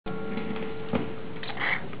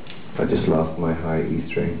I just lost my high E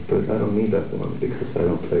string, but I don't need that one because I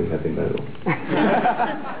don't play heavy metal.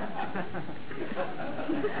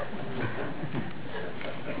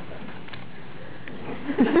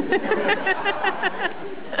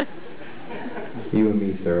 You and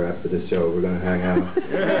me, sir, after the show, we're going to hang out.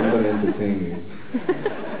 I'm going to entertain you.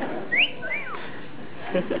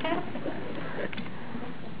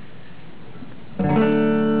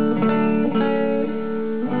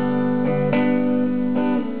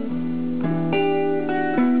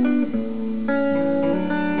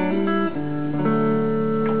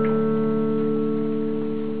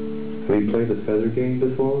 Have you played the feather game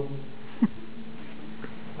before?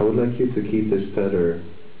 I would like you to keep this feather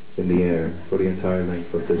in the air for the entire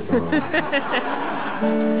length of this song.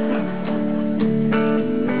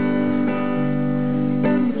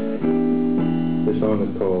 The song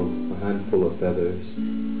is called A Handful of Feathers,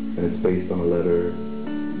 and it's based on a letter,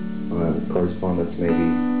 correspondence maybe,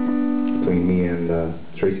 between me and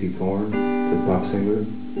Tracy Thorn, the pop singer.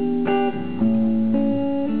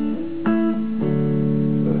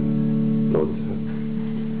 Loads of it.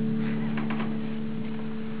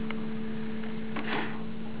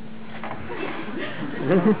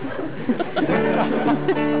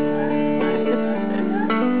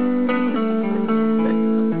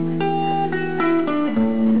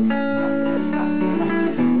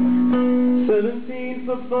 17th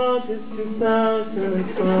of August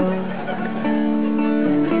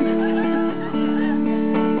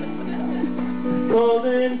 2005.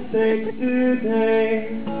 Golden takes today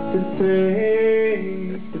to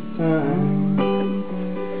take the time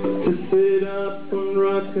to sit up on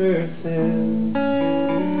Rutgers Hill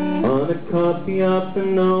on a copy of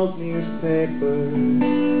an old newspaper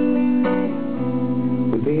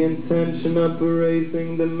with the intention of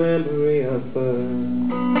erasing the memory of her.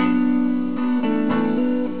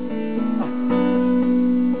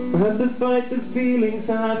 I have to fight the feelings,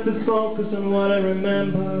 I have to focus on what I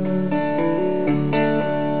remember.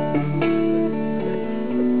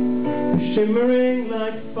 Shimmering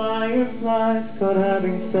like fireflies, caught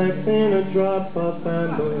having sex in a drop of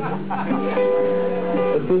amber.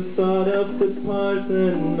 The facade of the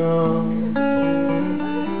Parthenon,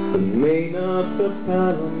 the mane of the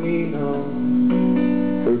Palomino,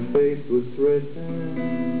 her face was written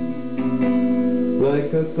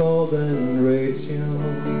like a golden ratio,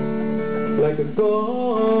 like a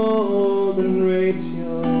golden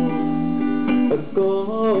ratio, a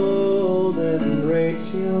golden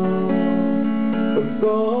ratio. A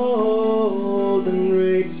golden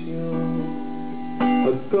ratio,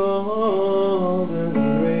 a golden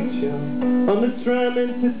ratio. On the tram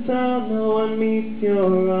into town, no one meets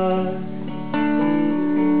your eye.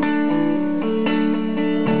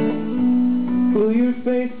 Pull your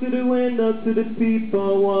face to the window to the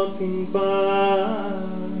people walking by.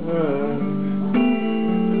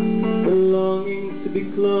 The longing to be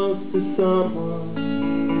close to someone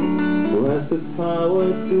who has the power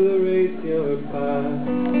to erase your past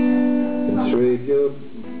and trade your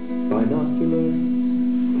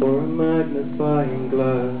binoculars for a magnifying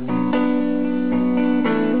glass.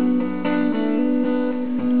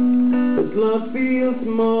 But love feels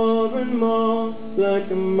more and more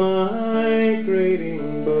like a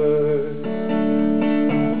migrating bird.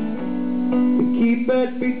 To keep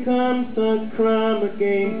it becomes a crime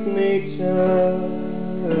against nature.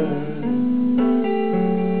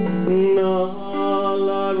 All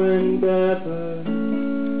our endeavors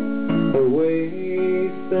are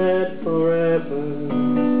wasted forever.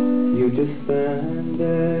 You just stand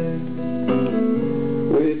there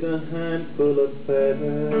with a handful of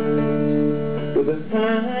feathers, with a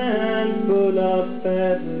handful of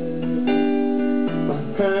feathers, a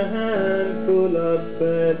handful of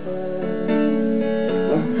feathers,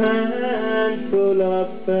 a handful of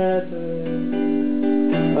feathers,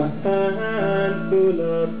 a handful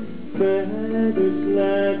of feathers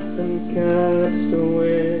left and catch the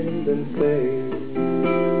wind and fade.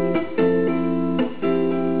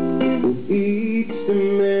 With each the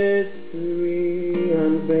mystery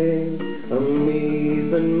unveiled, I'm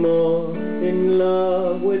even more in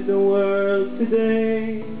love with the world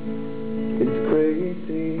today. It's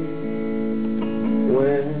crazy.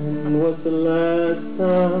 When was the last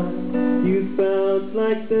time you felt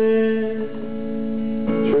like this,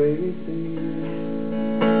 Tracy?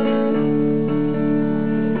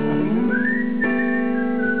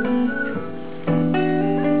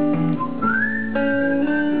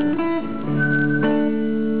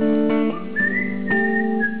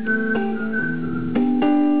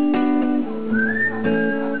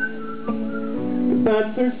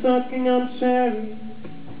 Bats are sucking on cherries,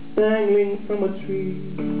 dangling from a tree.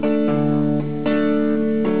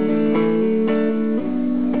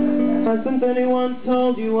 Hasn't anyone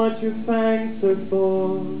told you what your fangs are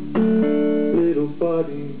for, little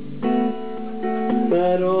buddy?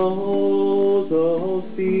 That old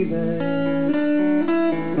feeling,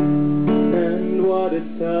 and what it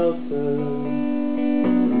tells us.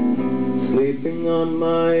 Sleeping on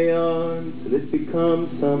my arm till it becomes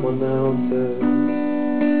someone else's.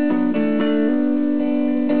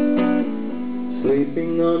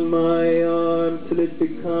 Sleeping on my arm till it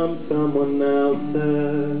becomes someone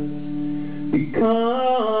else's.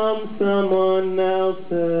 Become someone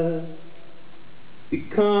else's.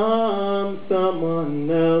 Become someone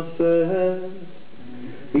else's.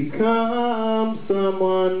 Become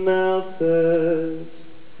someone else's.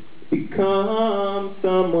 Become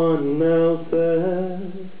someone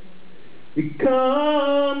else's.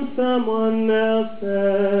 Become someone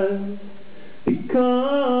else's.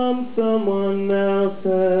 Become someone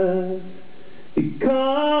else's.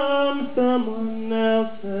 Become someone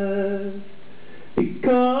else's.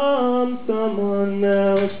 Become someone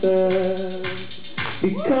else's.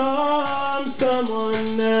 Become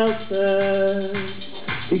someone else's.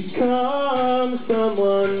 Become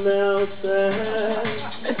someone else's.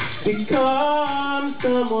 Become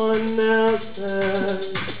someone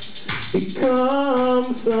else's. Become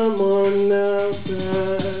someone else's.